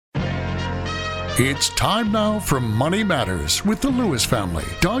It's time now for Money Matters with the Lewis family.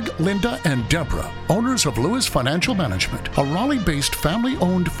 Doug, Linda, and Deborah, owners of Lewis Financial Management, a Raleigh-based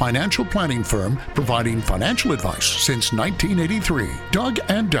family-owned financial planning firm providing financial advice since 1983. Doug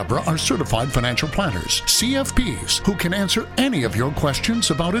and Deborah are certified financial planners, CFPs, who can answer any of your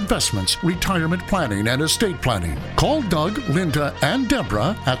questions about investments, retirement planning, and estate planning. Call Doug, Linda, and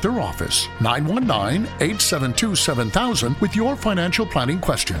Deborah at their office, 919-872-7000, with your financial planning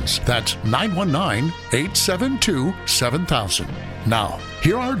questions. That's 919-872-7000. Now,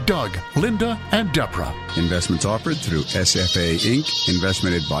 here are Doug, Linda, and Deborah. Investments offered through SFA Inc.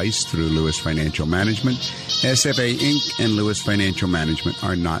 Investment advice through Lewis Financial Management. SFA Inc. and Lewis Financial Management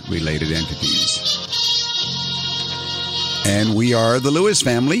are not related entities. And we are the Lewis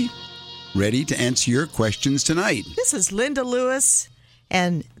family, ready to answer your questions tonight. This is Linda Lewis,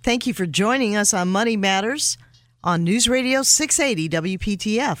 and thank you for joining us on Money Matters on News Radio 680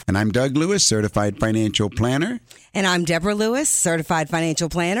 WPTF. And I'm Doug Lewis, certified financial planner. And I'm Deborah Lewis, certified financial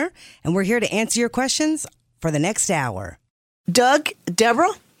planner. And we're here to answer your questions for the next hour. Doug,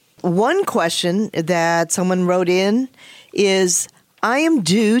 Deborah, one question that someone wrote in is, I am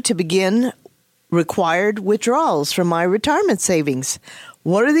due to begin required withdrawals from my retirement savings.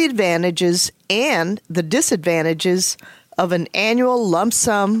 What are the advantages and the disadvantages of an annual lump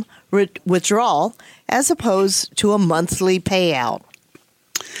sum withdrawal as opposed to a monthly payout?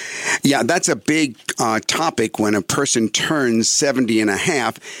 Yeah, that's a big topic when a person turns 70 and a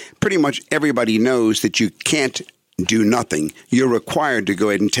half. Pretty much everybody knows that you can't do nothing. You're required to go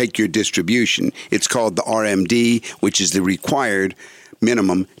ahead and take your distribution. It's called the RMD, which is the required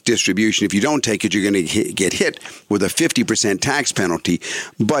minimum distribution. If you don't take it, you're going to get hit with a 50% tax penalty.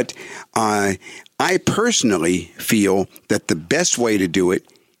 But I personally feel that the best way to do it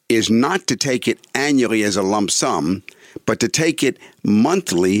is not to take it annually as a lump sum, but to take it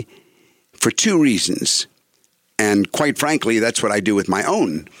monthly for two reasons. And quite frankly, that's what I do with my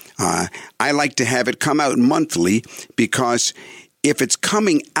own. I like to have it come out monthly because if it's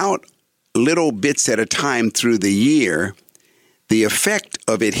coming out little bits at a time through the year, the effect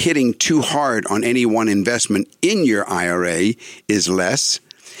of it hitting too hard on any one investment in your IRA is less.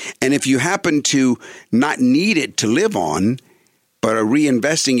 And if you happen to not need it to live on, but are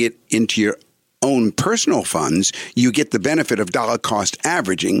reinvesting it into your own personal funds, you get the benefit of dollar cost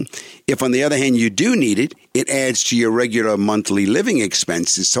averaging. If, on the other hand, you do need it, it adds to your regular monthly living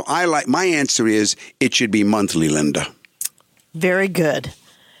expenses. So my answer is it should be monthly, Linda. Very good.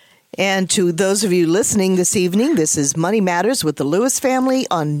 And to those of you listening this evening, this is Money Matters with the Lewis family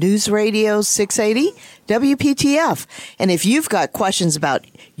on News Radio 680 WPTF. And if you've got questions about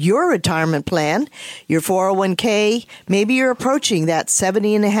your retirement plan, your 401k, maybe you're approaching that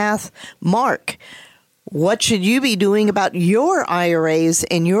 70 and a half mark. What should you be doing about your IRAs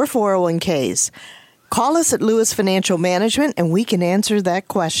and your 401ks? Call us at Lewis Financial Management and we can answer that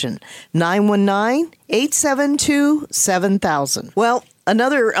question. 919-872-7000. Well,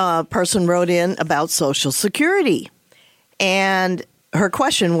 another person wrote in about Social Security, and her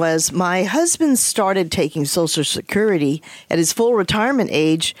question was, my husband started taking Social Security at his full retirement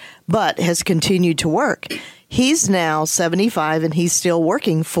age, but has continued to work. He's now 75 and he's still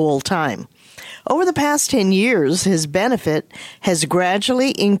working full time. Over the past 10 years, his benefit has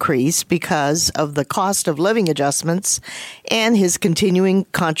gradually increased because of the cost of living adjustments and his continuing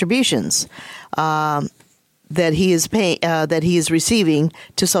contributions that he is receiving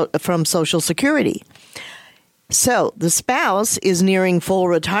from Social Security. So the spouse is nearing full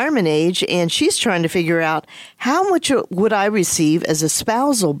retirement age, and she's trying to figure out how much would I receive as a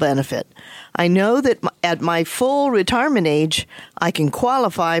spousal benefit. I know that at my full retirement age, I can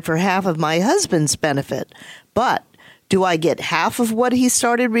qualify for half of my husband's benefit, but do I get half of what he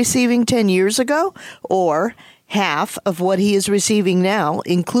started receiving 10 years ago, or half of what he is receiving now,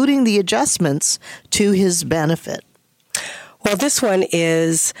 including the adjustments to his benefit? Well, this one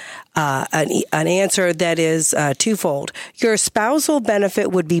is an answer that is twofold. Your spousal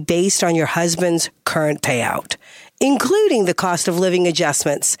benefit would be based on your husband's current payout, including the cost of living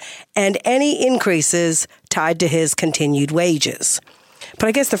adjustments and any increases tied to his continued wages. But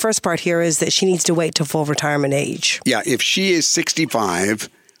I guess the first part here is that she needs to wait till full retirement age. Yeah, if she is 65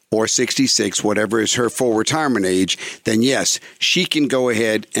 or 66, whatever is her full retirement age, then yes, she can go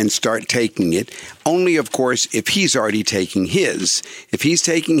ahead and start taking it. Only, of course, if he's already taking his. If he's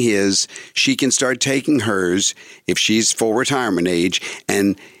taking his, she can start taking hers if she's full retirement age.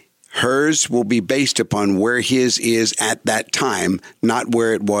 And Hers will be based upon where his is at that time, not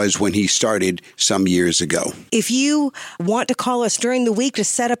where it was when he started some years ago. If you want to call us during the week to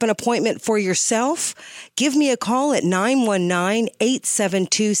set up an appointment for yourself, give me a call at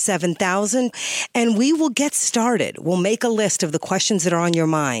 919-872-7000, and we will get started. We'll make a list of the questions that are on your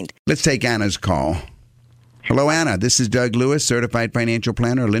mind. Let's take Anna's call. Hello, Anna. This is Doug Lewis, Certified Financial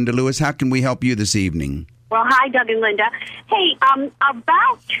Planner. Linda Lewis, how can we help you this evening? Well, hi, Doug and Linda. Hey,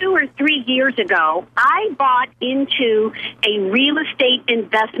 about 2 or 3 years ago, I bought into a real estate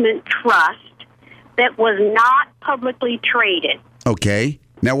investment trust that was not publicly traded. Okay.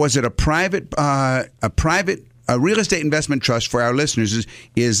 Now, was it a private real estate investment trust for our listeners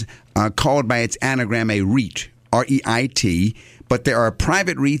is called by its anagram a REIT, R-E-I-T, but there are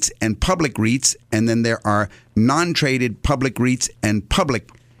private REITs and public REITs, and then there are non-traded public REITs and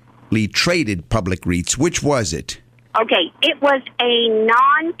publicly traded public REITs. Which was it? Okay, it was a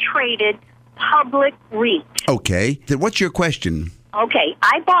non-traded public REIT. Okay. Then what's your question? Okay,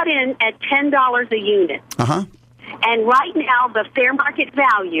 I bought in at $10 a unit. Uh-huh. And right now, the fair market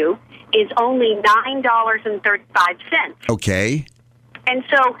value is only $9.35. Okay. And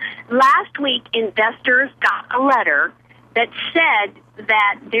so last week, investors got a letter that said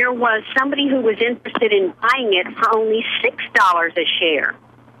that there was somebody who was interested in buying it for only $6 a share.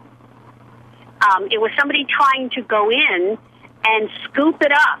 It was somebody trying to go in and scoop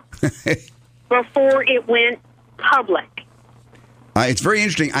it up before it went public. It's very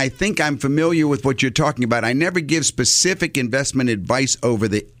interesting. I think I'm familiar with what you're talking about. I never give specific investment advice over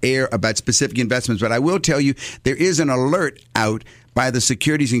the air about specific investments, but I will tell you there is an alert out by the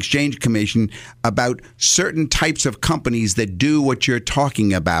Securities and Exchange Commission about certain types of companies that do what you're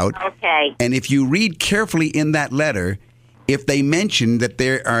talking about. Okay. And if you read carefully in that letter, if they mention that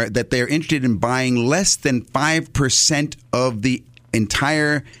they're interested in buying less than 5% of the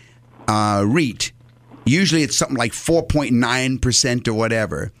entire REIT, usually it's something like 4.9% or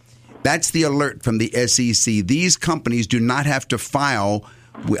whatever. That's the alert from the SEC. These companies do not have to file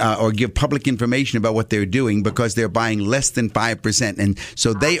or give public information about what they're doing because they're buying less than 5%. And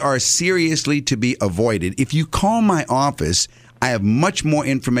so they are seriously to be avoided. If you call my office, I have much more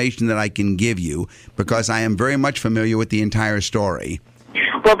information that I can give you because I am very much familiar with the entire story.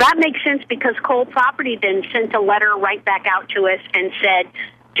 Well, that makes sense because Cole Property then sent a letter right back out to us and said,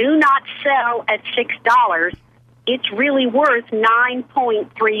 do not sell at $6. It's really worth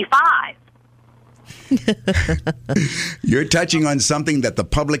 $9.35. You're touching on something that the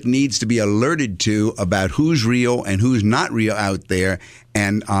public needs to be alerted to about who's real and who's not real out there.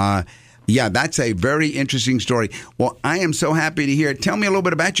 And yeah, that's a very interesting story. Well, I am so happy to hear it. Tell me a little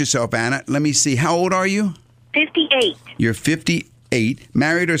bit about yourself, Anna. Let me see. How old are you? 58. You're 58.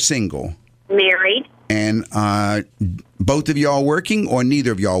 Married or single? Married. And both of y'all working or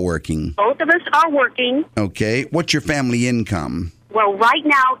neither of y'all working? Both of us are working. Okay. What's your family income? Well, right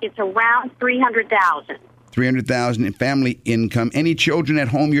now it's around $300,000. $300,000 in family income. Any children at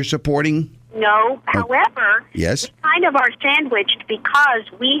home you're supporting? No. However, yes, we kind of are sandwiched because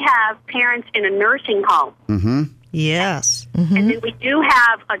we have parents in a nursing home. Mm-hmm. Yes. Mm-hmm. And then we do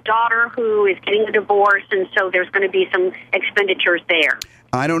have a daughter who is getting a divorce, and so there's going to be some expenditures there.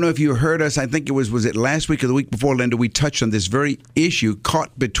 I don't know if you heard us. I think it was it last week or the week before, Linda, we touched on this very issue,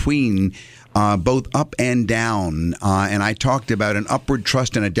 caught between both up and down. And I talked about an upward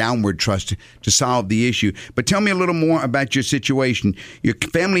trust and a downward trust to solve the issue. But tell me a little more about your situation. Your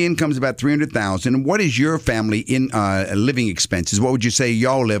family income is about $300,000. What is your family in living expenses? What would you say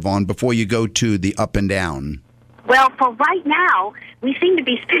y'all live on before you go to the up and down? Well, for right now, we seem to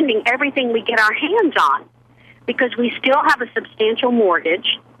be spending everything we get our hands on because we still have a substantial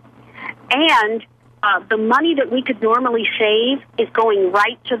mortgage, and the money that we could normally save is going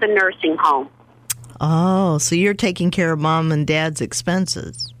right to the nursing home. Oh, so you're taking care of mom and dad's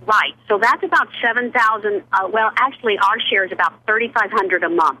expenses. Right. So that's about $7,000. Well, actually, our share is about $3,500 a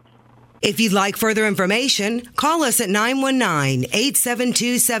month. If you'd like further information, call us at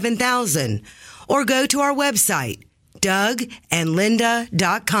 919-872-7000 or go to our website,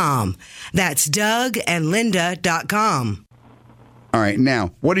 DougAndLinda.com. That's DougAndLinda.com. All right.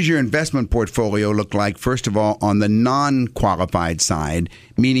 Now, what does your investment portfolio look like, first of all, on the non-qualified side,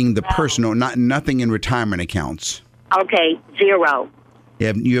 meaning the personal, nothing in retirement accounts? Okay, zero.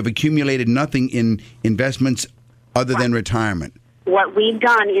 You have accumulated nothing in investments other than retirement. What we've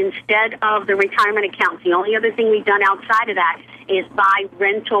done instead of the retirement accounts, the only other thing we've done outside of that is buy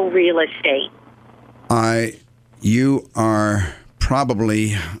rental real estate. You are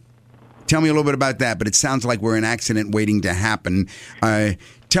probably... Tell me a little bit about that, but it sounds like we're an accident waiting to happen.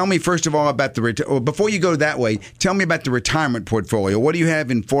 tell me first of all about before you go that way, tell me about the retirement portfolio. What do you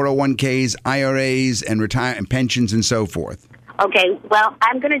have in 401ks, IRAs, and retirement pensions and so forth? Okay, well,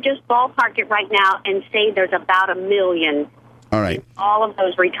 I'm going to just ballpark it right now and say there's about $1 million. All right. In all of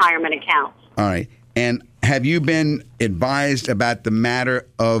those retirement accounts. All right. And have you been advised about the matter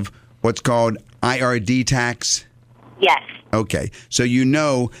of what's called IRD tax? Yes. Okay. So you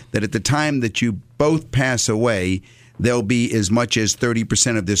know that at the time that you both pass away, there'll be as much as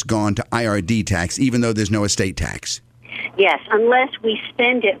 30% of this gone to IRD tax, even though there's no estate tax. Yes, unless we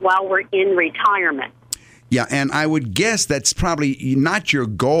spend it while we're in retirement. Yeah, and I would guess that's probably not your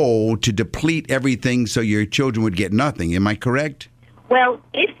goal to deplete everything so your children would get nothing. Am I correct? Well,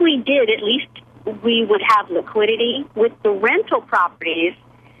 if we did, at least we would have liquidity. With the rental properties,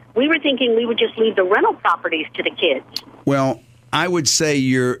 we were thinking we would just leave the rental properties to the kids. Well, I would say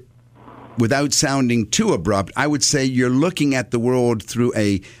without sounding too abrupt, I would say you're looking at the world through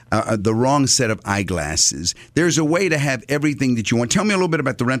the wrong set of eyeglasses. There's a way to have everything that you want. Tell me a little bit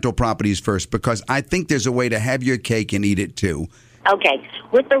about the rental properties first, because I think there's a way to have your cake and eat it too. Okay.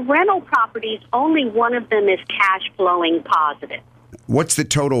 With the rental properties, only one of them is cash flowing positive. What's the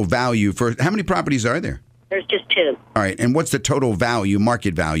total value for? How many properties are there? There's just 2. All right. And what's the total value,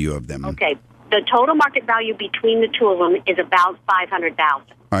 market value of them? Okay. The total market value between the 2 of them is about $500,000.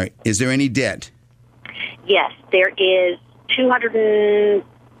 All right. Is there any debt? Yes, there is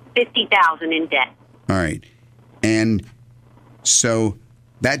 $250,000 in debt. All right. And so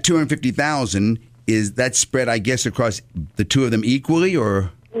that $250,000, is that spread, I guess, across the 2 of them equally,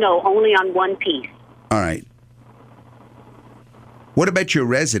 or? No, only on one piece. All right. What about your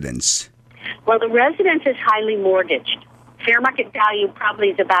residence? Well, the residence is highly mortgaged. Fair market value probably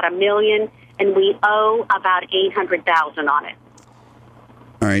is about $1 million, and we owe about $800,000 on it.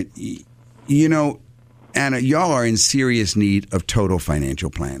 All right. You know, Anna, y'all are in serious need of total financial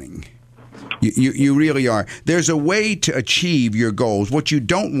planning. You really are. There's a way to achieve your goals. What you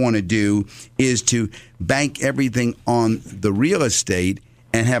don't want to do is to bank everything on the real estate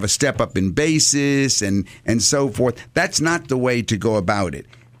and have a step up in basis and so forth. That's not the way to go about it.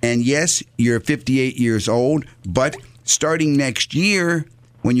 And yes, you're 58 years old, but starting next year,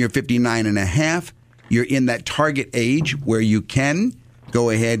 when you're 59 and a half, you're in that target age where you can go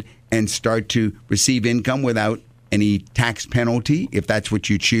ahead and start to receive income without any tax penalty, if that's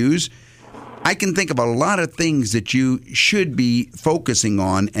what you choose. I can think of a lot of things that you should be focusing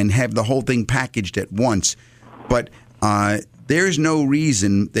on and have the whole thing packaged at once. But there's no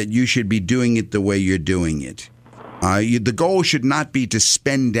reason that you should be doing it the way you're doing it. The goal should not be to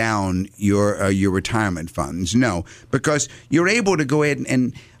spend down your retirement funds. No, because you're able to go ahead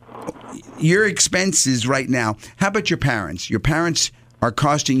and your expenses right now. How about your parents? Your parents are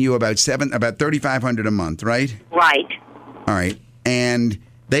costing you about $3,500 a month, right? Right. All right, and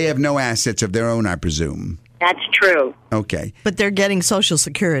they have no assets of their own, I presume. That's true. Okay, But they're getting Social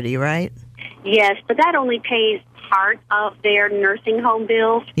Security, right? Yes, but that only pays part of their nursing home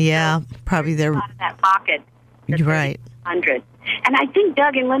bills. Yeah, probably they're Out of that pocket. You're right. $100. And I think,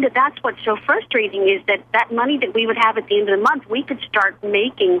 Doug and Linda, that's what's so frustrating is that money that we would have at the end of the month, we could start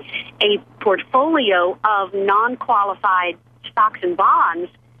making a portfolio of non-qualified stocks and bonds,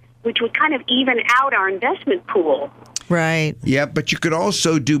 which would kind of even out our investment pool. right. yeah, but you could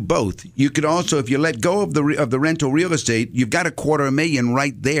also do both. You could also, if you let go of the rental real estate, you've got $250,000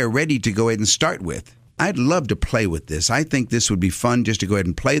 right there, ready to go ahead and start with. I'd love to play with this. I think this would be fun just to go ahead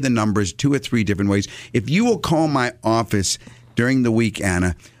and play the numbers 2 or 3 different ways. If you will call my office during the week,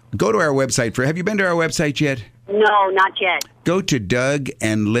 Anna, go to our website. Have you been to our website yet? No, not yet. Go to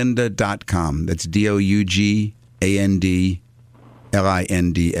DougAndLinda.com. That's DougAndLinda,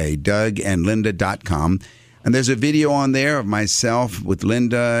 DougAndLinda.com. And there's a video on there of myself with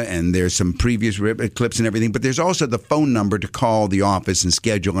Linda, and there's some previous clips and everything. But there's also the phone number to call the office and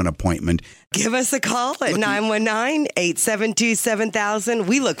schedule an appointment. Give us a call at 919-872-7000.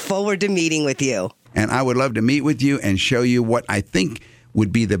 We look forward to meeting with you. And I would love to meet with you and show you what I think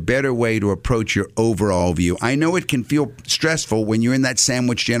would be the better way to approach your overall view. I know it can feel stressful when you're in that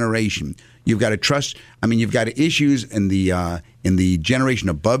sandwich generation. You've got to trust. I mean, you've got issues in the generation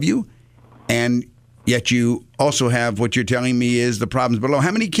above you, and yet you also have what you're telling me is the problems below.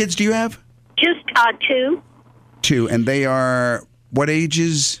 How many kids do you have? Just 2. 2, and they are what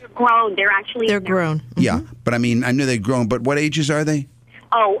ages? They're grown. They're grown. Yeah, but I mean, I know they're grown, but what ages are they?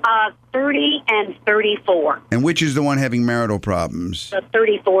 30 and 34. And which is the one having marital problems? The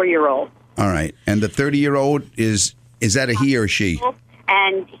 34-year-old. All right, and the 30-year-old is that a he or she?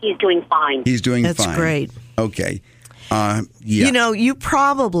 And he's doing fine. He's doing That's fine. great. Okay. Yeah. You know, you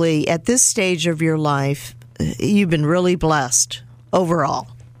probably, at this stage of your life, you've been really blessed overall.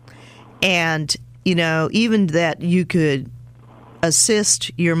 And, you know, even that you could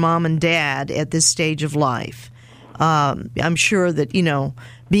assist your mom and dad at this stage of life. I'm sure that, you know,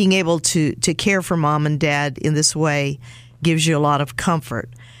 being able to care for mom and dad in this way gives you a lot of comfort.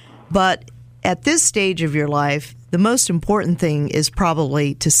 But at this stage of your life, the most important thing is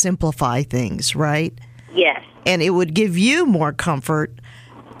probably to simplify things, right? Yes. And it would give you more comfort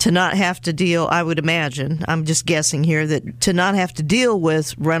to not have to deal, I would imagine, I'm just guessing here, that to not have to deal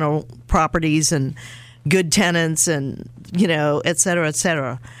with rental properties and good tenants and, you know, et cetera, et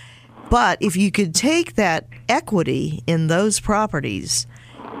cetera. But if you could take that equity in those properties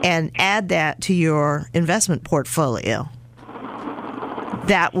and add that to your investment portfolio,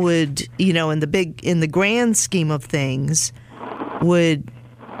 that would, you know, in the grand scheme of things, would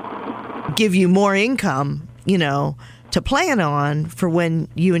give you more income, you know, to plan on for when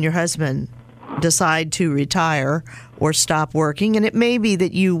you and your husband decide to retire or stop working. And it may be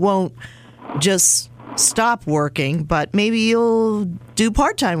that you won't just stop working, but maybe you'll do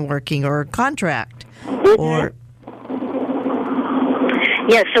part-time working or contract. Or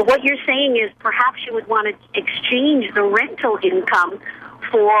yeah, so what you're saying is perhaps you would want to exchange the rental income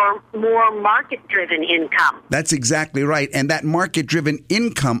for more market-driven income. That's exactly right. And that market-driven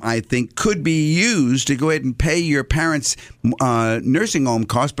income, I think, could be used to go ahead and pay your parents' nursing home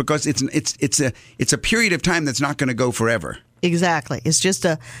costs, because it's a period of time that's not going to go forever. Exactly. It's just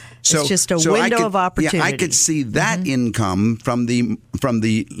a window of opportunity. Yeah, I could see that income from the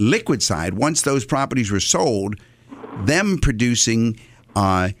liquid side, once those properties were sold, them producing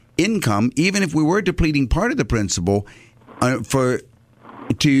income, even if we were depleting part of the principal,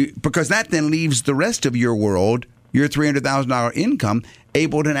 because that then leaves the rest of your world, your $300,000 income,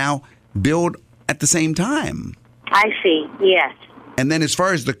 able to now build at the same time. I see. Yes. And then as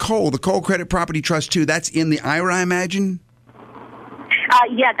far as the Cole Credit Property Trust too, that's in the IRA, I imagine?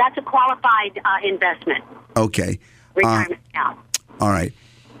 Yeah, that's a qualified investment. Okay. Retirement account. All right.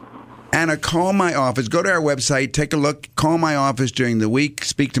 Anna, call my office. Go to our website, take a look, call my office during the week,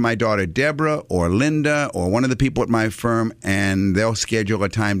 speak to my daughter Deborah or Linda or one of the people at my firm, and they'll schedule a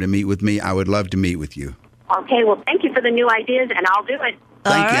time to meet with me. I would love to meet with you. Okay, well, thank you for the new ideas, and I'll do it.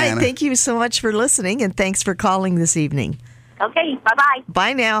 All right, Anna. thank you so much for listening, and thanks for calling this evening. Okay, bye-bye.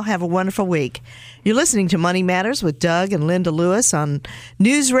 Bye now. Have a wonderful week. You're listening to Money Matters with Doug and Linda Lewis on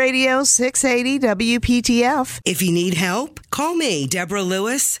News Radio 680 WPTF. If you need help, call me, Deborah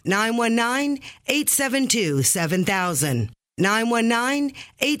Lewis, 919-872-7000.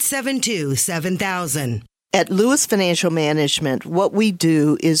 919-872-7000. At Lewis Financial Management, what we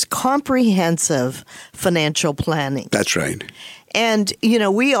do is comprehensive financial planning. That's right. And, you know,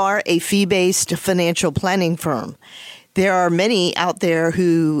 we are a fee-based financial planning firm. There are many out there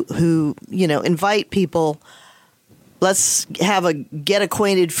who you know, invite people, let's have a get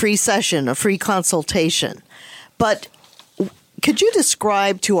acquainted free session, a free consultation. But could you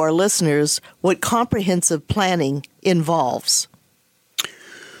describe to our listeners what comprehensive planning involves?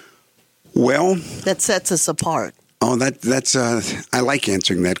 Well, that sets us apart. Oh, that's I like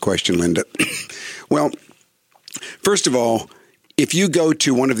answering that question, Linda. Well, first of all, if you go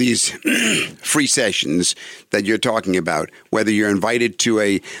to one of these free sessions that you're talking about, whether you're invited to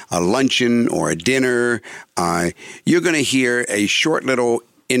a luncheon or a dinner, you're going to hear a short little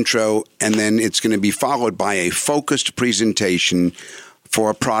intro, and then it's going to be followed by a focused presentation for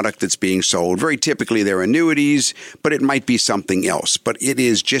a product that's being sold. Very typically, they're annuities, but it might be something else. But it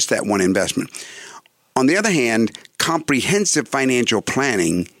is just that one investment. On the other hand, comprehensive financial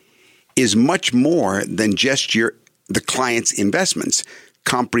planning is much more than just the client's investments.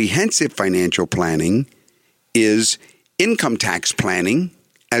 Comprehensive financial planning is income tax planning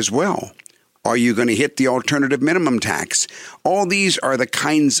as well. Are you going to hit the alternative minimum tax? All these are the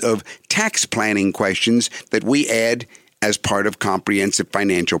kinds of tax planning questions that we add as part of comprehensive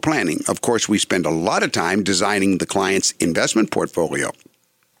financial planning. Of course, we spend a lot of time designing the client's investment portfolio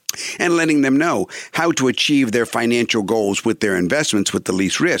and letting them know how to achieve their financial goals with their investments with the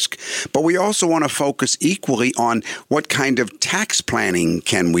least risk. But we also want to focus equally on what kind of tax planning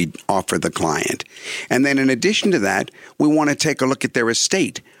can we offer the client. And then in addition to that, we want to take a look at their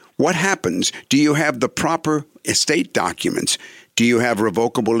estate. What happens? Do you have the proper estate documents? Do you have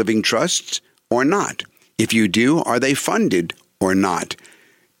revocable living trusts or not? If you do, are they funded or not?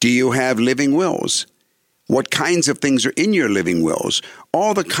 Do you have living wills? What kinds of things are in your living wills?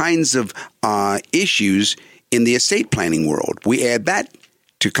 All the kinds of issues in the estate planning world. We add that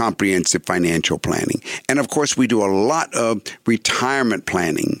to comprehensive financial planning. And of course, we do a lot of retirement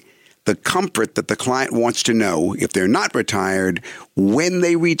planning. the comfort that the client wants to know, if they're not retired, when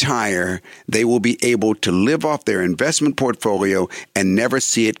they retire, they will be able to live off their investment portfolio and never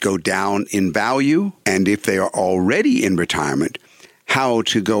see it go down in value. And if they are already in retirement, how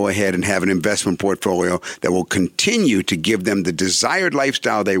to go ahead and have an investment portfolio that will continue to give them the desired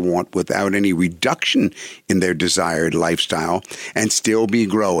lifestyle they want without any reduction in their desired lifestyle and still be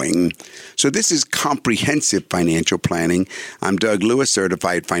growing. So this is comprehensive financial planning. I'm Doug Lewis,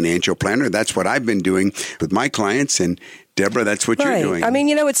 certified financial planner. That's what I've been doing with my clients. And Deborah, that's what you're doing. I mean,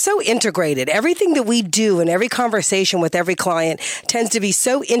 it's so integrated. Everything that we do in every conversation with every client tends to be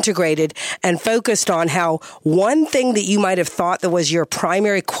so integrated and focused on how one thing that you might have thought that was your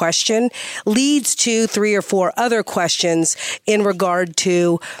primary question leads to 3 or 4 other questions in regard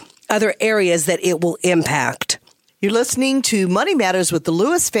to other areas that it will impact. You're listening to Money Matters with the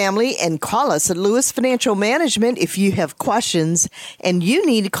Lewis family, and call us at Lewis Financial Management if you have questions and you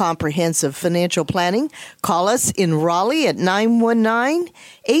need comprehensive financial planning. Call us in Raleigh at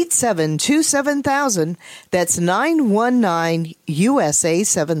 919-872-7000. That's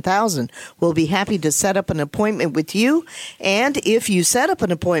 919-USA-7000. We'll be happy to set up an appointment with you. And if you set up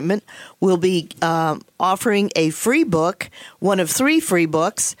an appointment, we'll be offering a free book, one of 3 free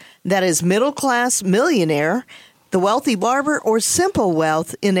books, that is Middle Class Millionaire, The Wealthy Barber, or Simple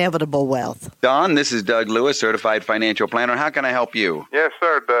Wealth, Inevitable Wealth. Don, this is Doug Lewis, certified financial planner. How can I help you? Yes,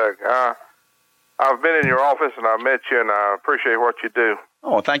 sir, Doug. I've been in your office and I met you, and I appreciate what you do.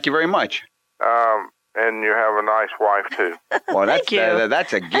 Oh, thank you very much. And you have a nice wife too. Well, that's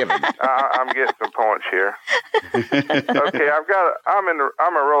a given. I'm getting some points here. Okay, I'm a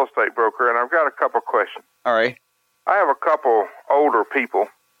real estate broker, and I've got a couple questions. All right. I have a couple older people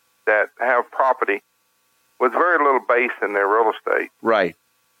that have property with very little base in their real estate. Right.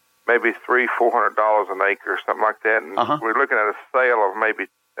 Maybe $300-$400 an acre, something like that. And we're looking at a sale of maybe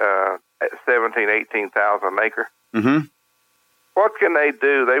 $17,000-$18,000 an acre. Mm-hmm. What can they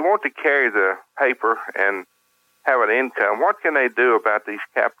do? They want to carry the paper and have an income. What can they do about these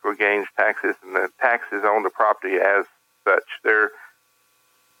capital gains taxes and the taxes on the property as such? They're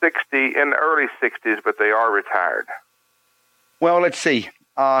 60 in the early 60s, but they are retired. Well, let's see.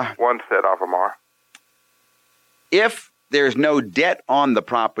 One set of them are. If there's no debt on the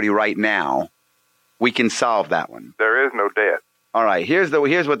property right now, we can solve that one. There is no debt. All right. Here's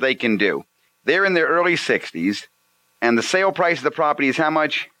what they can do. They're in their early 60s, and the sale price of the property is how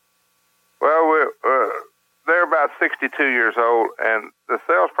much? Well, they're about 62 years old, and the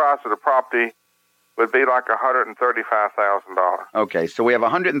sales price of the property would be like $135,000. Okay, so we have a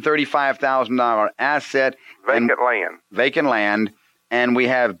 $135,000 asset. Vacant land, and we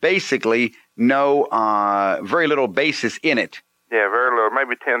have basically very little basis in it. Yeah, very little,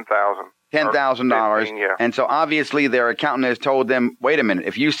 maybe $10,000. $10,000. Yeah. And so obviously their accountant has told them, wait a minute,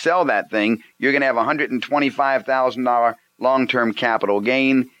 if you sell that thing, you're going to have $125,000 long-term capital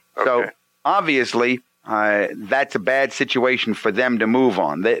gain. Okay. So obviously that's a bad situation for them to move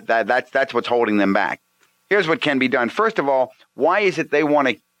on. That's what's holding them back. Here's what can be done. First of all, why is it they want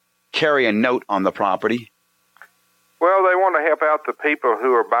to carry a note on the property? Well, they want to help out the people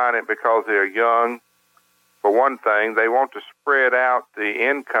who are buying it because they're young. For one thing, they want to spread out the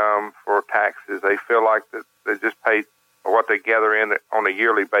income for taxes. They feel like that they just pay what they gather in on a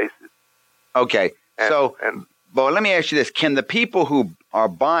yearly basis. Okay. But let me ask you this. Can the people who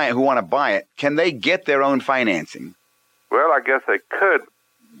want to buy it, can they get their own financing? Well, I guess they could.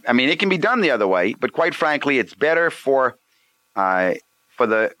 I mean, it can be done the other way, but quite frankly, it's better for the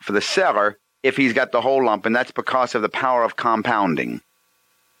seller if he's got the whole lump, and that's because of the power of compounding.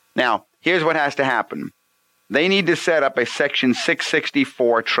 Now, here's what has to happen. They need to set up a Section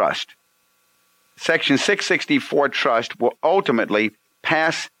 664 trust. Section 664 trust will ultimately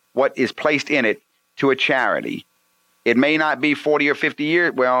pass what is placed in it to a charity. It may not be 40 or 50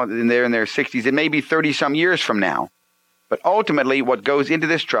 years, well, they're in their 60s. It may be 30-some years from now. But ultimately, what goes into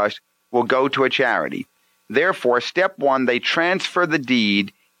this trust will go to a charity. Therefore, step one, they transfer the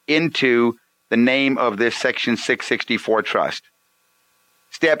deed into the name of this Section 664 trust.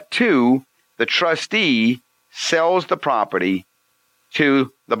 Step two, the trustee sells the property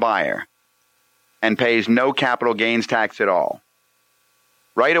to the buyer and pays no capital gains tax at all.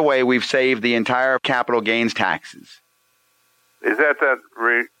 Right away, we've saved the entire capital gains taxes. Is that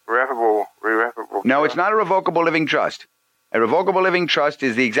revocable? No, it's not a revocable living trust. A revocable living trust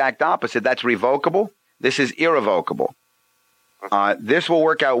is the exact opposite. That's revocable. This is irrevocable. This will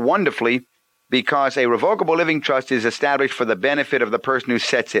work out wonderfully because a revocable living trust is established for the benefit of the person who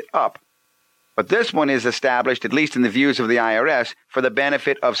sets it up. But this one is established, at least in the views of the IRS, for the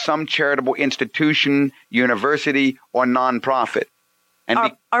benefit of some charitable institution, university, or nonprofit.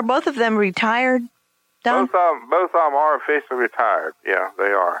 And are both of them retired, Don? Both of them are officially retired. Yeah,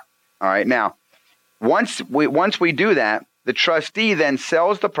 they are. all right. Now, once we do that, the trustee then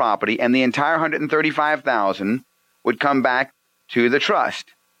sells the property, and the entire $135,000 would come back to the trust.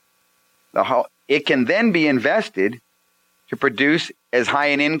 It can then be invested to produce as high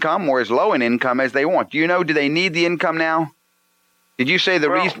an income or as low an income as they want. Do they need the income now? Did you say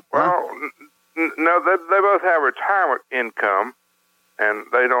reason? Well, no, they both have retirement income, and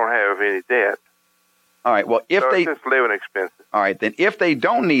they don't have any debt. All right. Well, it's just living expenses. All right. Then if they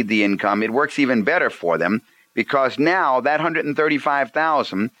don't need the income, it works even better for them, because now that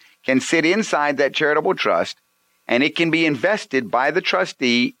 $135,000 can sit inside that charitable trust, and it can be invested by the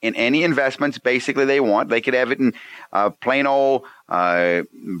trustee in any investments basically they want. They could have it in plain old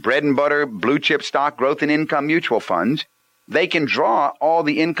bread and butter, blue chip stock, growth and income mutual funds. They can draw all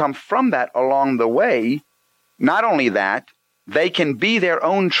the income from that along the way. Not only that, they can be their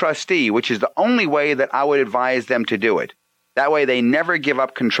own trustee, which is the only way that I would advise them to do it. That way they never give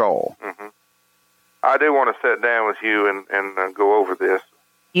up control. Mm-hmm. I do want to sit down with you and go over this.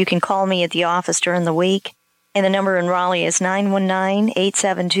 You can call me at the office during the week, and the number in Raleigh is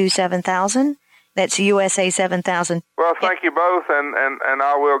 919-872-7000. That's USA 7000. Well, thank you both, and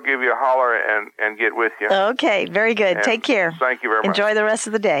I will give you a holler and get with you. Okay, very good. And take care. Thank you very much. Enjoy the rest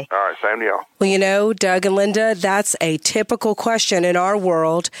of the day. All right, same to y'all. Well, Doug and Linda, that's a typical question in our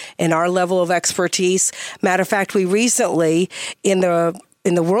world, in our level of expertise. Matter of fact, we recently, in the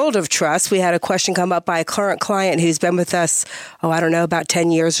world of trust, we had a question come up by a current client who's been with us, about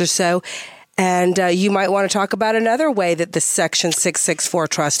 10 years or so. And you might want to talk about another way that the Section 664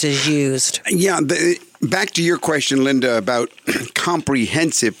 trust is used. Yeah, back to your question, Linda, about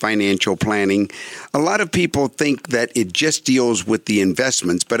comprehensive financial planning. A lot of people think that it just deals with the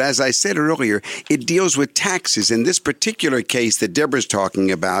investments. But as I said earlier, it deals with taxes. In this particular case that Deborah's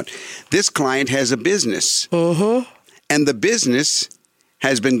talking about, this client has a business. Mm-hmm. And the business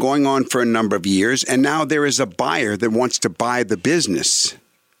has been going on for a number of years. And now there is a buyer that wants to buy the business.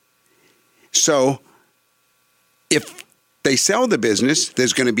 So if they sell the business,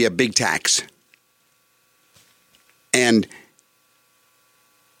 there's going to be a big tax. And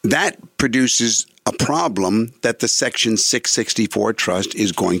that produces a problem that the Section 664 trust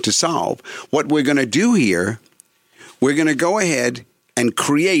is going to solve. What we're going to do here, we're going to go ahead and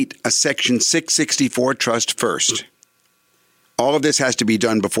create a Section 664 trust first. All of this has to be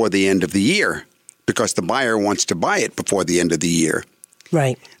done before the end of the year because the buyer wants to buy it before the end of the year.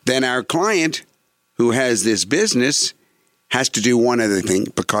 Right. Then our client who has this business has to do one other thing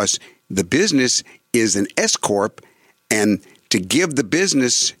because the business is an S Corp, and to give the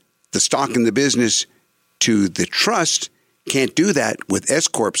business, the stock in the business to the trust, can't do that with S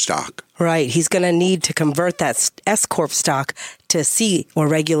Corp stock. Right. He's going to need to convert that S Corp stock to C or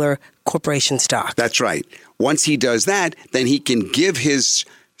regular corporation stock. That's right. Once he does that, then he can give his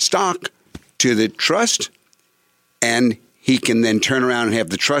stock to the trust, and he can then turn around and have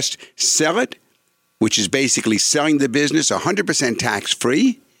the trust sell it, which is basically selling the business 100%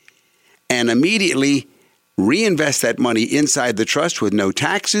 tax-free, and immediately reinvest that money inside the trust with no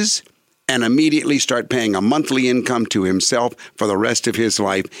taxes, and immediately start paying a monthly income to himself for the rest of his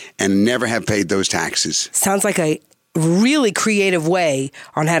life and never have paid those taxes. Sounds like a really creative way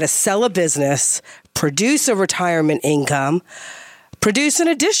on how to sell a business, produce a retirement income, produce an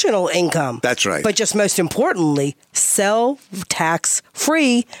additional income. That's right. But just most importantly, sell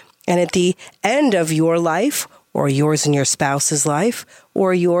tax-free. And at the end of your life, or yours and your spouse's life,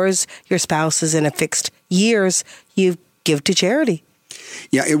 or your spouse's in a fixed years, you give to charity.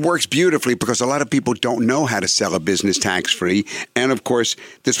 Yeah, it works beautifully because a lot of people don't know how to sell a business tax-free. And, of course,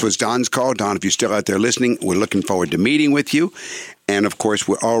 this was Don's call. Don, if you're still out there listening, we're looking forward to meeting with you. And, of course,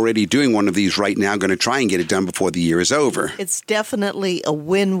 we're already doing one of these right now, going to try and get it done before the year is over. It's definitely a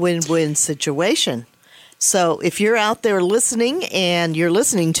win-win-win situation. So if you're out there listening and you're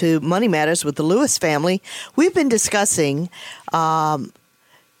listening to Money Matters with the Lewis family, we've been discussing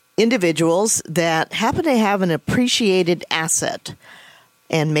individuals that happen to have an appreciated asset.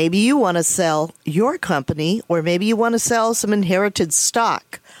 And maybe you want to sell your company, or maybe you want to sell some inherited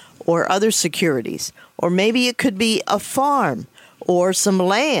stock or other securities, or maybe it could be a farm or some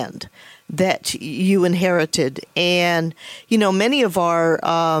land that you inherited. And, many of our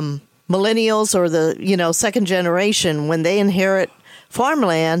millennials or the, second generation, when they inherit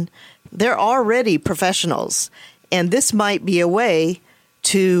farmland, they're already professionals. And this might be a way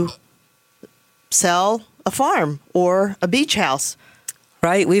to sell a farm or a beach house.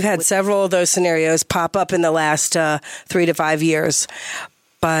 Right. We've had several of those scenarios pop up in the last 3 to 5 years.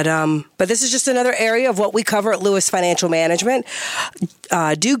 But this is just another area of what we cover at Lewis Financial Management.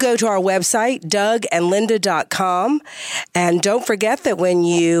 Do go to our website, DougAndLinda.com. And don't forget that when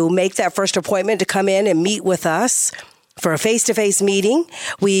you make that first appointment to come in and meet with us for a face-to-face meeting,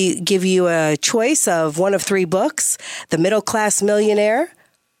 we give you a choice of one of 3 books, The Middle Class Millionaire,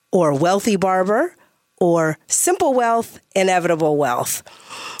 or Wealthy Barber, or Simple Wealth, Inevitable Wealth.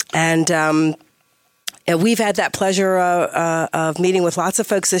 And we've had that pleasure of meeting with lots of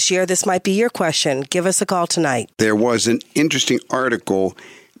folks this year. This might be your question. Give us a call tonight. There was an interesting article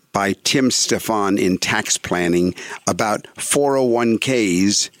by Tim Stefan in Tax Planning about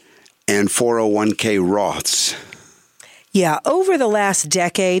 401ks and 401k Roths. Yeah, over the last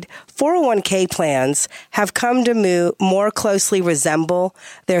decade, 401k plans have come to more closely resemble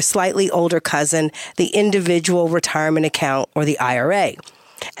their slightly older cousin, the individual retirement account, or the IRA,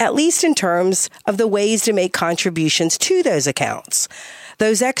 at least in terms of the ways to make contributions to those accounts.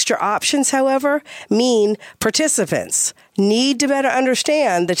 Those extra options, however, mean participants need to better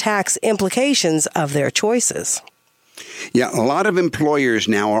understand the tax implications of their choices. Yeah, a lot of employers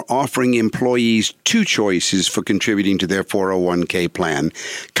now are offering employees 2 choices for contributing to their 401k plan.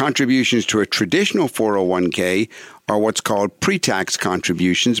 Contributions to a traditional 401k are what's called pre-tax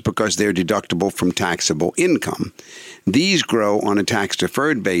contributions because they're deductible from taxable income. These grow on a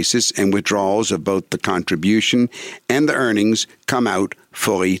tax-deferred basis, and withdrawals of both the contribution and the earnings come out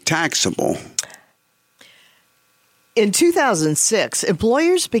fully taxable. In 2006,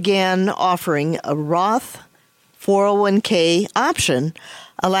 employers began offering a Roth 401k option,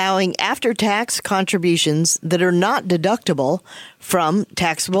 allowing after-tax contributions that are not deductible from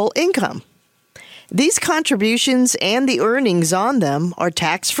taxable income. These contributions and the earnings on them are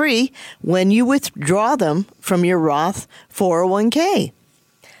tax-free when you withdraw them from your Roth 401k.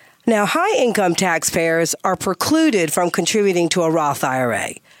 Now, high-income taxpayers are precluded from contributing to a Roth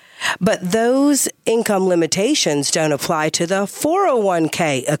IRA, but those income limitations don't apply to the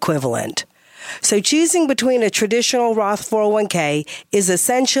 401k equivalent. So choosing between a traditional Roth 401k is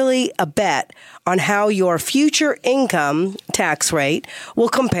essentially a bet on how your future income tax rate will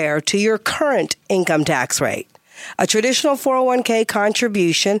compare to your current income tax rate. A traditional 401k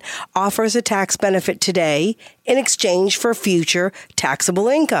contribution offers a tax benefit today in exchange for future taxable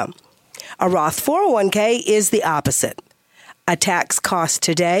income. A Roth 401k is the opposite. A tax cost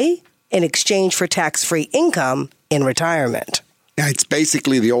today in exchange for tax-free income in retirement. It's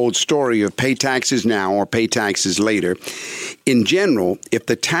basically the old story of pay taxes now or pay taxes later. In general, if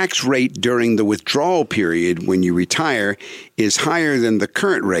the tax rate during the withdrawal period when you retire is higher than the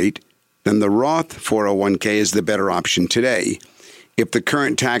current rate, then the Roth 401k is the better option today. If the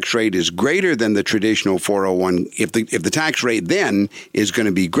current tax rate is greater than the traditional 401, if the tax rate then is going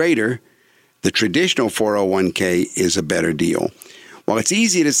to be greater, the traditional 401k is a better deal. While it's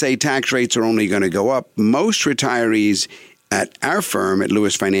easy to say tax rates are only going to go up, most retirees at our firm at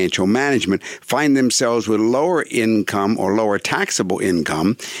Lewis Financial Management find themselves with lower income or lower taxable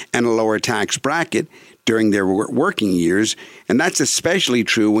income and a lower tax bracket during their working years. And that's especially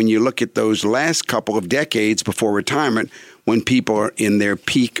true when you look at those last couple of decades before retirement when people are in their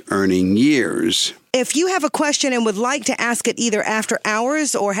peak earning years. If you have a question and would like to ask it either after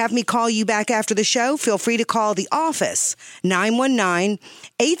hours or have me call you back after the show, feel free to call the office,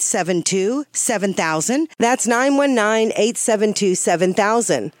 919-872-7000. That's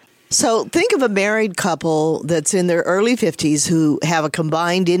 919-872-7000. So think of a married couple that's in their early 50s who have a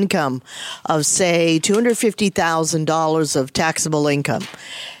combined income of, say, $250,000 of taxable income.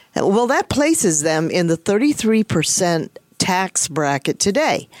 Well, that places them in the 33% tax bracket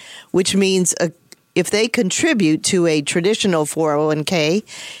today, which means if they contribute to a traditional 401k,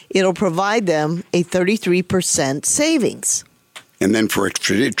 it'll provide them a 33% savings. And then for a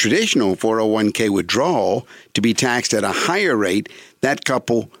traditional 401k withdrawal to be taxed at a higher rate, that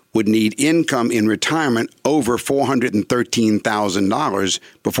couple would need income in retirement over $413,000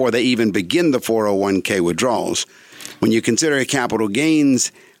 before they even begin the 401k withdrawals. When you consider capital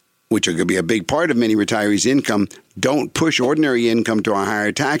gains, which are going to be a big part of many retirees' income, don't push ordinary income to a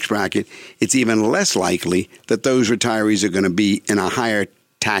higher tax bracket, it's even less likely that those retirees are going to be in a higher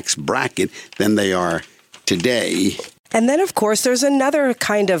tax bracket than they are today. And then, of course, there's another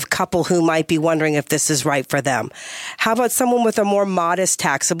kind of couple who might be wondering if this is right for them. How about someone with a more modest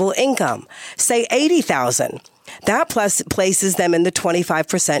taxable income, say $80,000? That places them in the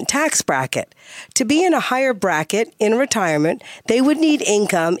 25% tax bracket. To be in a higher bracket in retirement, they would need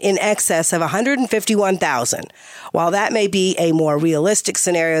income in excess of $151,000. While that may be a more realistic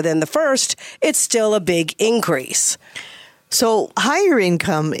scenario than the first, it's still a big increase. So higher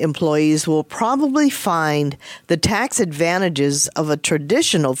income employees will probably find the tax advantages of a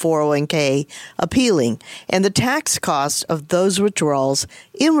traditional 401k appealing and the tax cost of those withdrawals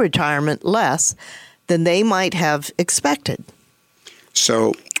in retirement less than they might have expected.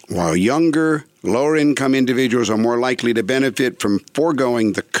 So while younger, lower income individuals are more likely to benefit from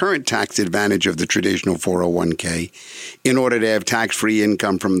foregoing the current tax advantage of the traditional 401k in order to have tax-free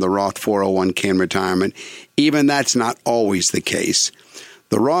income from the Roth 401k in retirement, even that's not always the case.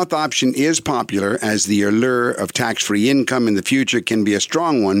 The Roth option is popular as the allure of tax-free income in the future can be a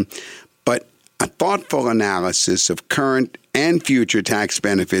strong one, but a thoughtful analysis of current and future tax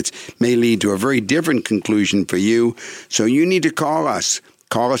benefits may lead to a very different conclusion for you, so you need to call us.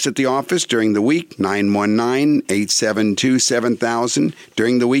 Call us at the office during the week, 919-872-7000.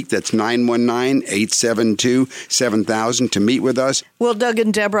 During the week, that's 919-872-7000 to meet with us. Well, Doug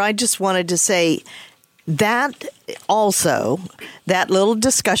and Deborah, I just wanted to say that also, that little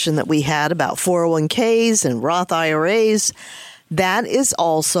discussion that we had about 401ks and Roth IRAs, that is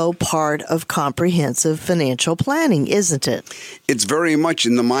also part of comprehensive financial planning, isn't it? It's very much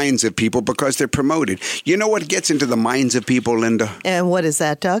in the minds of people because they're promoted. You know what gets into the minds of people, Linda? And what is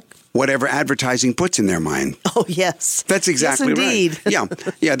that, Doug? Whatever advertising puts in their mind. Oh, yes. That's exactly yes, indeed. Right.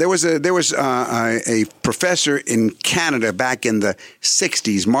 Yeah. There was a professor in Canada back in the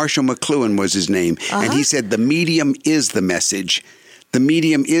 60s. Marshall McLuhan was his name. And he said the medium is the message. The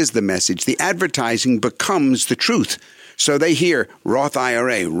medium is the message. The advertising becomes the truth. So they hear Roth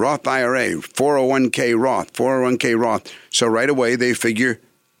IRA, 401k Roth, 401k Roth. So right away they figure,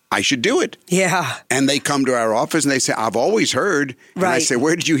 I should do it. Yeah. And they come to our office and they say, I've always heard. And I say,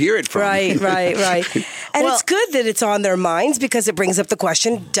 where did you hear it from? Right. And it's good that it's on their minds because it brings up the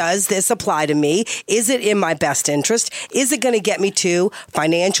question, does this apply to me? Is it in my best interest? Is it going to get me to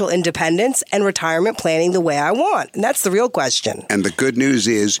financial independence and retirement planning the way I want? And that's the real question. And the good news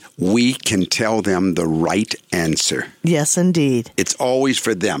is we can tell them the right answer. Yes, indeed. It's always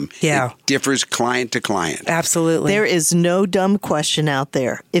for them. Yeah. It differs client to client. Absolutely. There is no dumb question out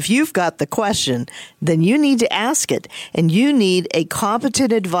there. If you've got the question, then you need to ask it, and you need a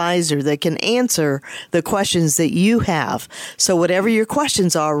competent advisor that can answer the questions that you have. So whatever your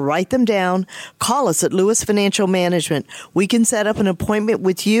questions are, write them down. Call us at Lewis Financial Management. We can set up an appointment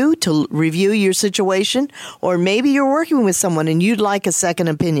with you to review your situation, or maybe you're working with someone and you'd like a second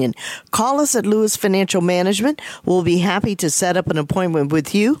opinion. Call us at Lewis Financial Management. We'll be happy to set up an appointment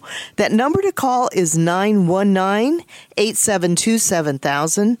with you. That number to call is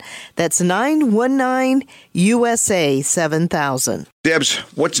 919-872-7000. That's 919-USA-7000. Debs,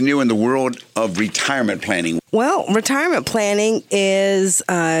 what's new in the world of retirement planning? Well, retirement planning is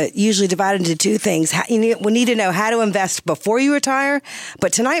usually divided into two things. We need to know how to invest before you retire,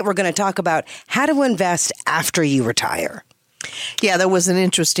 but tonight we're going to talk about how to invest after you retire. Yeah, there was an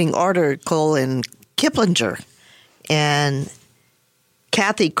interesting article in Kiplinger, and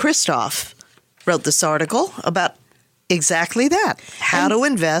Kathy Christoff wrote this article about exactly that, how to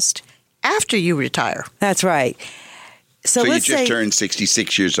invest after you retire. That's right. So you just turned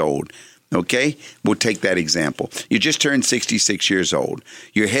 66 years old, okay? We'll take that example. You just turned 66 years old.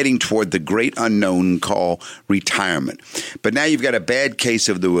 You're heading toward the great unknown called retirement. But now you've got a bad case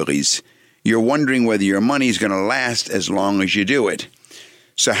of the willies. You're wondering whether your money is going to last as long as you do it.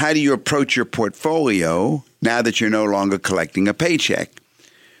 So how do you approach your portfolio now that you're no longer collecting a paycheck?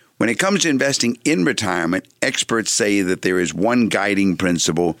 When it comes to investing in retirement, experts say that there is one guiding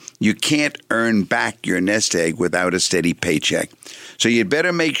principle. You can't earn back your nest egg without a steady paycheck. So you'd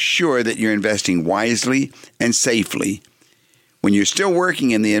better make sure that you're investing wisely and safely. When you're still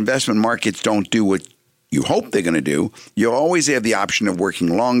working and the investment markets don't do what you hope they're going to do, you'll always have the option of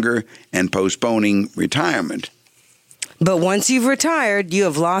working longer and postponing retirement. But once you've retired, you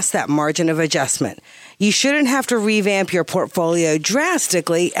have lost that margin of adjustment. You shouldn't have to revamp your portfolio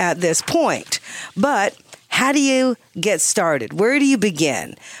drastically at this point. But how do you get started? Where do you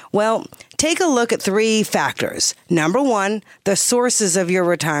begin? Well, take a look at three factors. Number one, the sources of your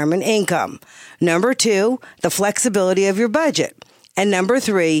retirement income. Number two, the flexibility of your budget. And number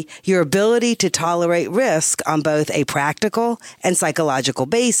three, your ability to tolerate risk on both a practical and psychological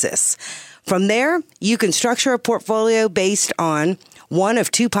basis. From there, you can structure a portfolio based on one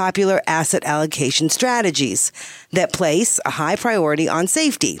of two popular asset allocation strategies that place a high priority on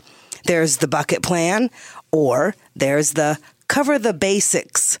safety. There's the bucket plan, or there's the cover the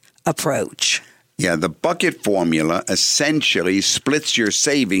basics approach. Yeah, the bucket formula essentially splits your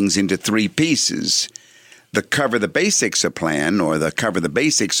savings into three pieces. The Cover the Basics plan, or the Cover the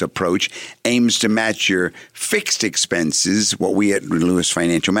Basics approach, aims to match your fixed expenses, what we at Lewis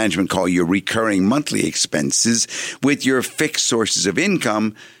Financial Management call your recurring monthly expenses, with your fixed sources of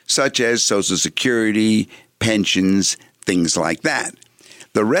income, such as Social Security, pensions, things like that.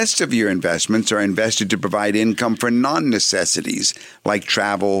 The rest of your investments are invested to provide income for non-necessities like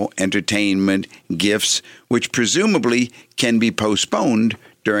travel, entertainment, gifts, which presumably can be postponed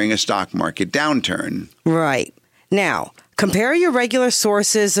during a stock market downturn. Right. Now, compare your regular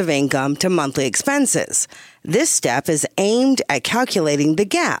sources of income to monthly expenses. This step is aimed at calculating the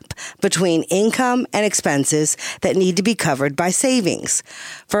gap between income and expenses that need to be covered by savings.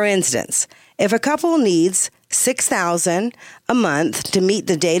 For instance, if a couple needs $6,000 a month to meet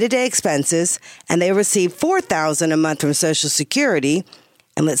the day-to-day expenses and they receive $4,000 a month from Social Security,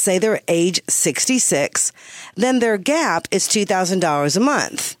 and let's say they're age 66, then their gap is $2,000 a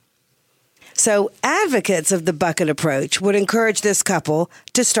month. So advocates of the bucket approach would encourage this couple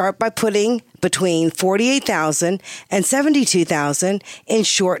to start by putting between $48,000 and $72,000 in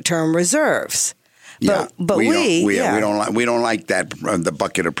short-term reserves. But we don't like that, the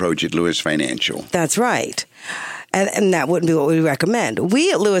bucket approach at Lewis Financial. That's right. And that wouldn't be what we recommend.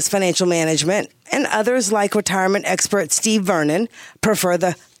 We at Lewis Financial Management and others like retirement expert Steve Vernon prefer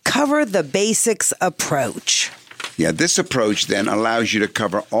the Cover the Basics approach. Yeah, this approach then allows you to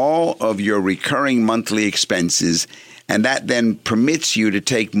cover all of your recurring monthly expenses, and that then permits you to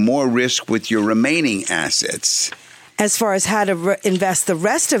take more risk with your remaining assets. As far as how to invest the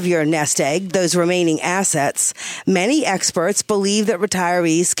rest of your nest egg, those remaining assets, many experts believe that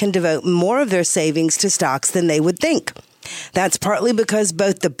retirees can devote more of their savings to stocks than they would think. That's partly because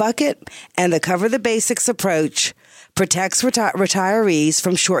both the bucket and the Cover the Basics approach protects retirees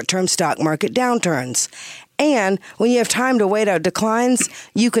from short-term stock market downturns. And when you have time to wait out declines,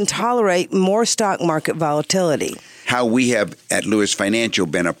 you can tolerate more stock market volatility. How we have at Lewis Financial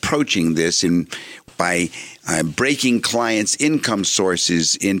been approaching this by breaking clients' income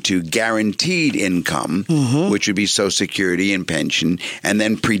sources into guaranteed income, which would be Social Security and pension, and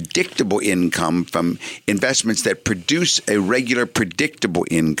then predictable income from investments that produce a regular predictable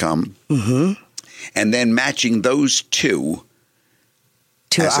income, and then matching those two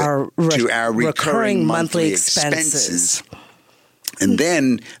to our recurring monthly expenses. And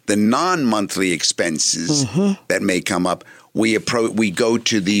then the non-monthly expenses that may come up, we go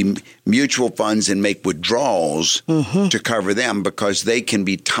to the mutual funds and make withdrawals to cover them, because they can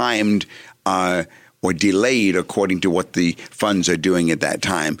be timed or delayed according to what the funds are doing at that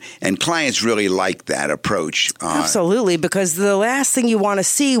time. And clients really like that approach. Absolutely, because the last thing you want to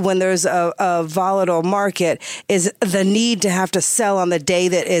see when there's a volatile market is the need to have to sell on the day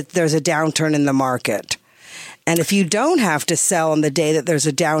that there's a downturn in the market. And if you don't have to sell on the day that there's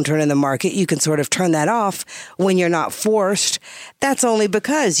a downturn in the market, you can sort of turn that off when you're not forced. That's only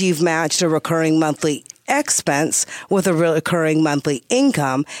because you've matched a recurring monthly expense with a recurring monthly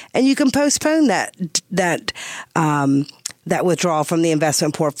income, and you can postpone that withdrawal from the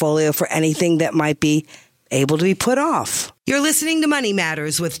investment portfolio for anything that might be able to be put off. You're listening to Money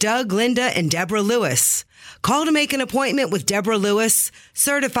Matters with Doug, Linda, and Deborah Lewis. Call to make an appointment with Deborah Lewis,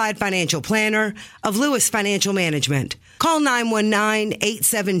 certified financial planner of Lewis Financial Management. Call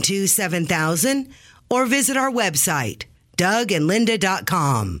 919-872-7000 or visit our website,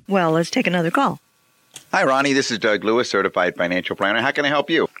 DougandLinda.com. Well, let's take another call. Hi, Ronnie. This is Doug Lewis, certified financial planner. How can I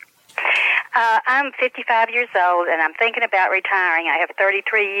help you? I'm 55 years old, and I'm thinking about retiring. I have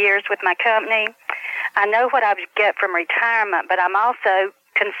 33 years with my company. I know what I would get from retirement, but I'm also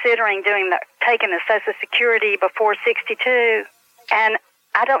considering taking the Social Security before 62, and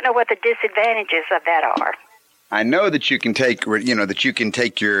I don't know what the disadvantages of that are. I know that you can take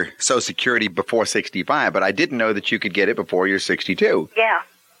your Social Security before 65, but I didn't know that you could get it before you're 62. Yeah.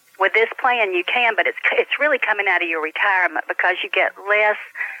 With this plan, you can, but it's really coming out of your retirement, because you get less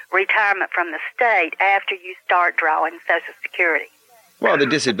retirement from the state after you start drawing Social Security. Well, the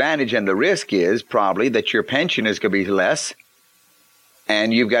disadvantage and the risk is probably that your pension is going to be less,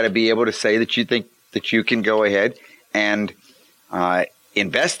 and you've got to be able to say that you think that you can go ahead and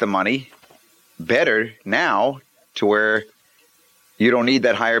invest the money better now to where you don't need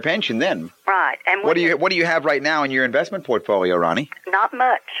that higher pension then. Right. And what do you have right now in your investment portfolio, Ronnie? Not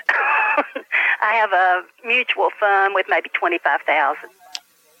much. I have a mutual fund with maybe $25,000.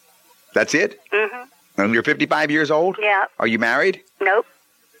 That's it? Mm-hmm. And you're 55 years old? Yeah. Are you married? Nope.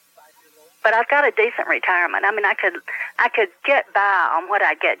 But I've got a decent retirement. I mean, I could get by on what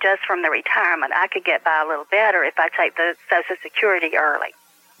I get just from the retirement. I could get by a little better if I take the Social Security early.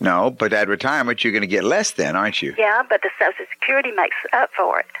 No, but at retirement, you're going to get less then, aren't you? Yeah, but the Social Security makes up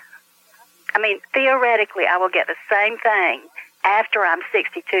for it. I mean, theoretically, I will get the same thing after I'm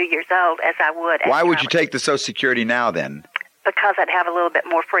 62 years old as I would. Why would you take the Social Security now then? Because I'd have a little bit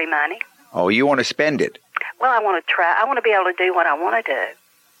more free money. Oh, you want to spend it? Well, I want to try. I want to be able to do what I want to do.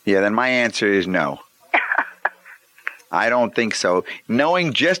 Yeah, then my answer is no. I don't think so.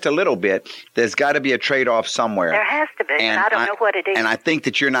 Knowing just a little bit, there's got to be a trade-off somewhere. There has to be, and I don't know what it is. And I think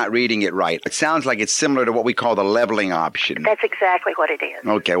that you're not reading it right. It sounds like it's similar to what we call the leveling option. That's exactly what it is.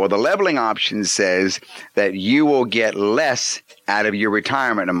 Okay, well, the leveling option says that you will get less out of your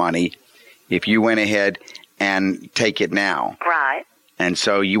retirement money if you went ahead and take it now. Right. And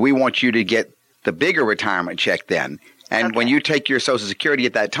so we want you to get the bigger retirement check then. And when you take your Social Security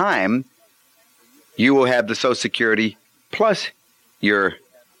at that time, you will have the Social Security plus your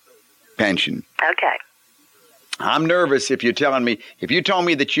pension. Okay. I'm nervous if you told me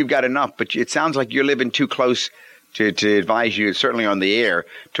that you've got enough, but it sounds like you're living too close to advise you, certainly on the air,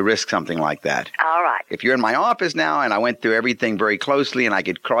 to risk something like that. All right. If you're in my office now and I went through everything very closely and I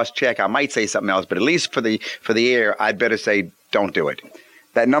could cross-check, I might say something else, but at least for the air, I'd better say don't do it.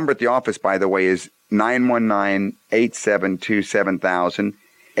 That number at the office, by the way, is 919-872-7000,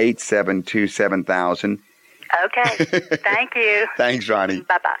 872-7000. Okay. Thank you. Thanks, Ronnie.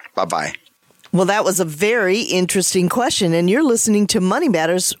 Bye-bye. Bye-bye. Well, that was a very interesting question, and you're listening to Money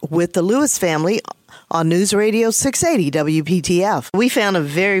Matters with the Lewis family on News Radio 680 WPTF. We found a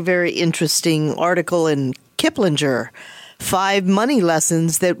very, very interesting article in Kiplinger, 5 money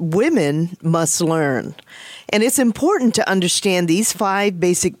lessons that women must learn. And it's important to understand these 5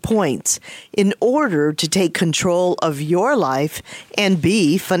 basic points in order to take control of your life and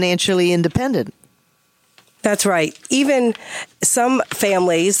be financially independent. That's right. Even some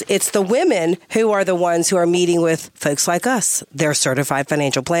families, it's the women who are the ones who are meeting with folks like us, their certified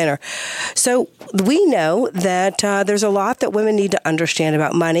financial planner. So we know that there's a lot that women need to understand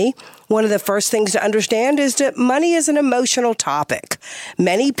about money. One of the first things to understand is that money is an emotional topic.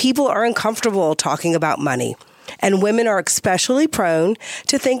 Many people are uncomfortable talking about money. And women are especially prone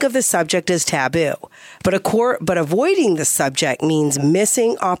to think of the subject as taboo. But avoiding the subject means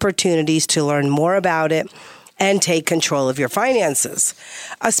missing opportunities to learn more about it and take control of your finances,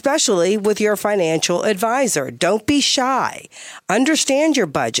 especially with your financial advisor. Don't be shy. Understand your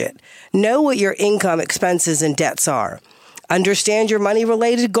budget. Know what your income, expenses, and debts are. Understand your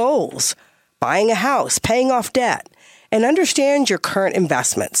money-related goals, buying a house, paying off debt. And understand your current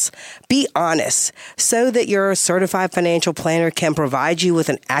investments. Be honest so that your certified financial planner can provide you with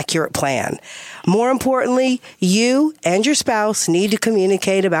an accurate plan. More importantly, you and your spouse need to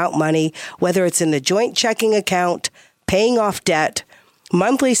communicate about money, whether it's in the joint checking account, paying off debt,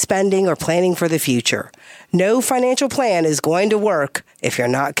 monthly spending, or planning for the future. No financial plan is going to work if you're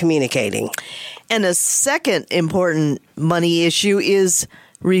not communicating. And a second important money issue is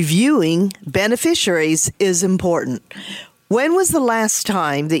reviewing beneficiaries is important. When was the last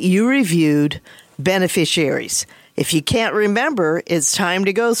time that you reviewed beneficiaries? If you can't remember, it's time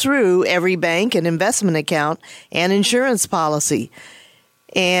to go through every bank and investment account and insurance policy.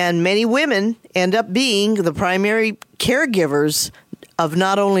 And many women end up being the primary caregivers of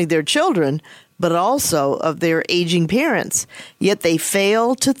not only their children, but also of their aging parents. Yet they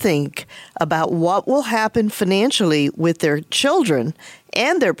fail to think about what will happen financially with their children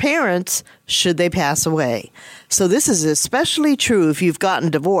and their parents should they pass away. So this is especially true if you've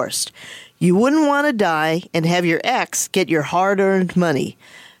gotten divorced. You wouldn't want to die and have your ex get your hard-earned money.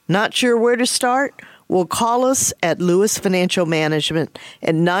 Not sure where to start? Well, call us at Lewis Financial Management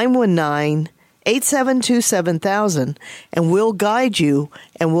at 919-872-7000, and we'll guide you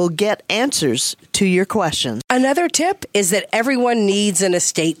and we'll get answers to your questions. Another tip is that everyone needs an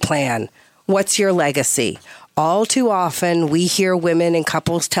estate plan. What's your legacy? All too often, we hear women and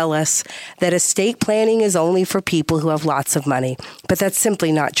couples tell us that estate planning is only for people who have lots of money, but that's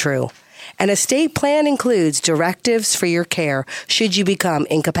simply not true. An estate plan includes directives for your care should you become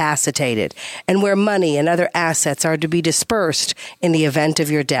incapacitated, and where money and other assets are to be dispersed in the event of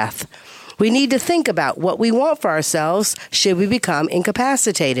your death. We need to think about what we want for ourselves should we become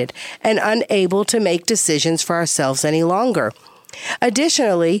incapacitated and unable to make decisions for ourselves any longer.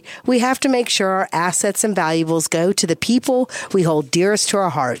 Additionally, we have to make sure our assets and valuables go to the people we hold dearest to our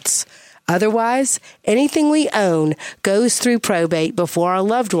hearts. Otherwise, anything we own goes through probate before our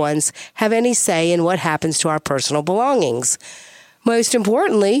loved ones have any say in what happens to our personal belongings. Most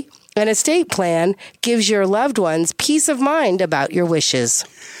importantly, an estate plan gives your loved ones peace of mind about your wishes.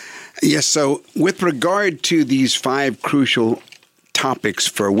 Yes, so with regard to these 5 crucial topics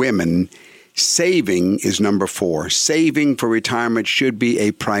for women, saving is number 4. Saving for retirement should be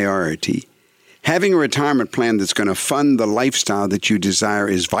a priority. Having a retirement plan that's going to fund the lifestyle that you desire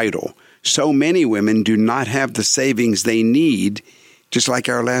is vital. so many women do not have the savings they need, just like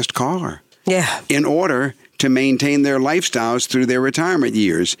our last caller, in order to maintain their lifestyles through their retirement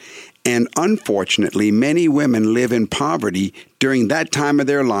years. And unfortunately, many women live in poverty during that time of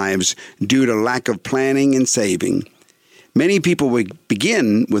their lives due to lack of planning and saving. Many people would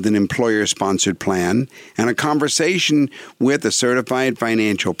begin with an employer-sponsored plan, and a conversation with a certified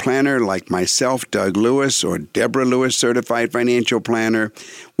financial planner like myself, Doug Lewis, or Deborah Lewis, certified financial planner,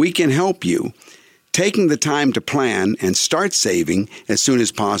 we can help you. Taking the time to plan and start saving as soon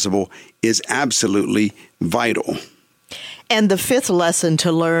as possible is absolutely vital. And the fifth lesson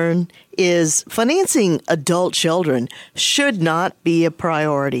to learn is financing adult children should not be a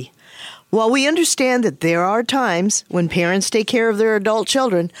priority. While we understand that there are times when parents take care of their adult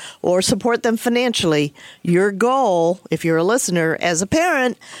children or support them financially, your goal, if you're a listener as a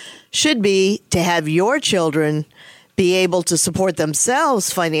parent, should be to have your children be able to support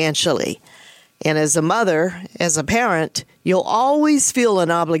themselves financially. And as a mother, as a parent, you'll always feel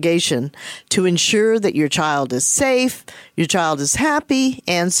an obligation to ensure that your child is safe, your child is happy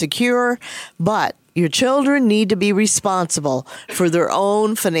and secure, but your children need to be responsible for their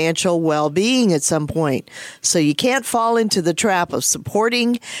own financial well-being at some point. So you can't fall into the trap of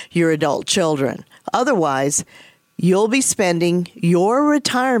supporting your adult children. Otherwise, you'll be spending your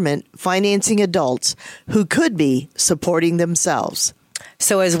retirement financing adults who could be supporting themselves.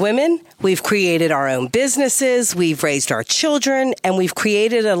 So as women, we've created our own businesses, we've raised our children, and we've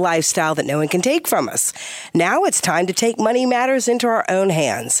created a lifestyle that no one can take from us. Now it's time to take money matters into our own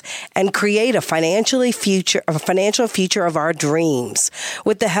hands and create a financial future of our dreams.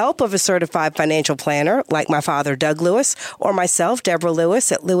 With the help of a certified financial planner like my father, Doug Lewis, or myself, Deborah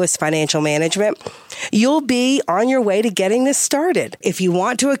Lewis at Lewis Financial Management, you'll be on your way to getting this started. If you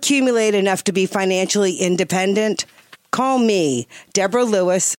want to accumulate enough to be financially independent, call me, Deborah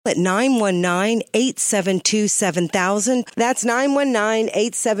Lewis, at 919-872-7000. That's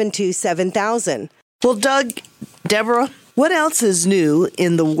 919-872-7000. Well, Doug, Deborah, what else is new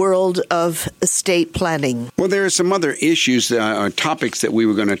in the world of estate planning? Well, there are some other issues, topics that we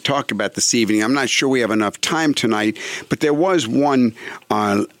were going to talk about this evening. I'm not sure we have enough time tonight, but there was one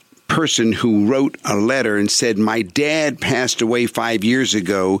person who wrote a letter and said, my dad passed away 5 years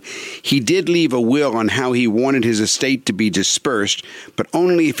ago. He did leave a will on how he wanted his estate to be dispersed, but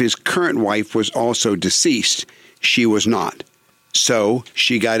only if his current wife was also deceased. She was not. So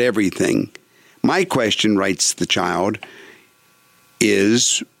she got everything. My question, writes the child,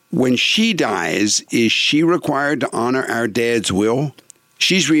 is when she dies, is she required to honor our dad's will?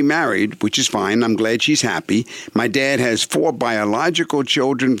 She's remarried, which is fine. I'm glad she's happy. My dad has 4 biological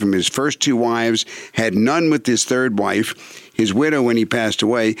children from his first 2 wives, had none with his third wife, his widow when he passed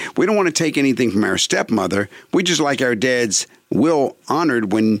away. We don't want to take anything from our stepmother. We just like our dad's will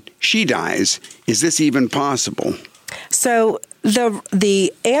honored when she dies. Is this even possible? So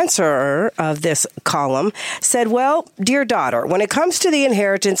the answer of this column said, well, dear daughter, when it comes to the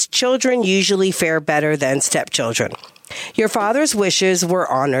inheritance, children usually fare better than stepchildren. Your father's wishes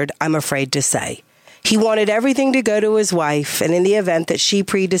were honored, I'm afraid to say. He wanted everything to go to his wife, and in the event that she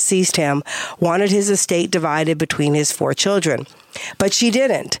predeceased him, wanted his estate divided between his 4 children. But she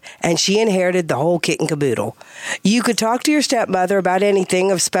didn't, and she inherited the whole kit and caboodle. You could talk to your stepmother about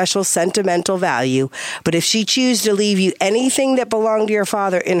anything of special sentimental value, but if she chose to leave you anything that belonged to your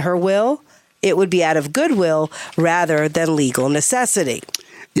father in her will, it would be out of goodwill rather than legal necessity.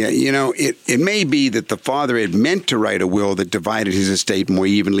 Yeah, it may be that the father had meant to write a will that divided his estate more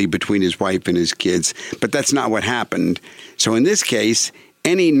evenly between his wife and his kids, but that's not what happened. So in this case,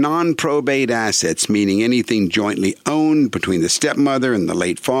 any non-probate assets, meaning anything jointly owned between the stepmother and the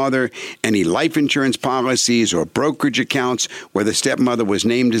late father, any life insurance policies or brokerage accounts where the stepmother was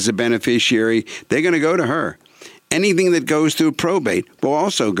named as a beneficiary, they're going to go to her. Anything that goes through probate will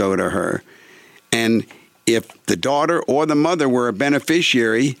also go to her. And if the daughter or the mother were a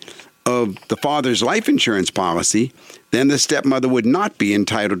beneficiary of the father's life insurance policy, then the stepmother would not be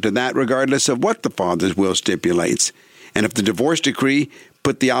entitled to that regardless of what the father's will stipulates. And if the divorce decree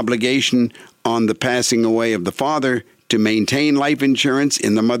put the obligation on the passing away of the father to maintain life insurance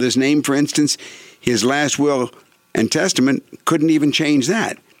in the mother's name, for instance, his last will and testament couldn't even change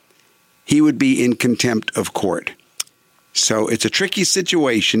that. He would be in contempt of court. So it's a tricky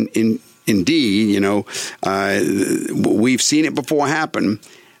situation Indeed, we've seen it before happen,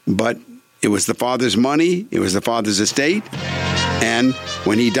 but it was the father's money, it was the father's estate, and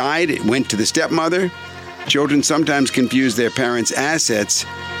when he died, it went to the stepmother. Children sometimes confuse their parents' assets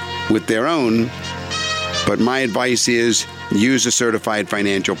with their own, but my advice is Use a certified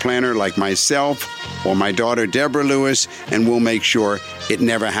financial planner like myself or my daughter, Deborah Lewis, and we'll make sure it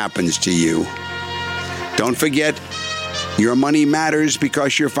never happens to you. Don't forget, your money matters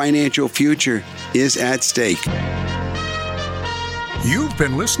because your financial future is at stake. You've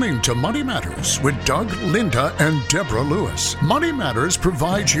been listening to Money Matters with Doug, Linda, and Deborah Lewis. Money Matters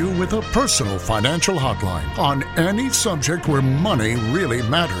provides you with a personal financial hotline on any subject where money really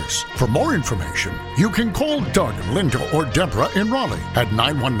matters. For more information, you can call Doug, Linda, or Deborah in Raleigh at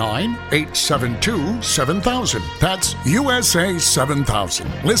 919-872-7000. That's USA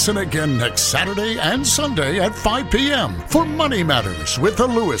 7000. Listen again next Saturday and Sunday at 5 p.m. for Money Matters with the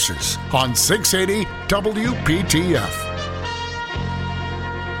Lewises on 680 WPTF.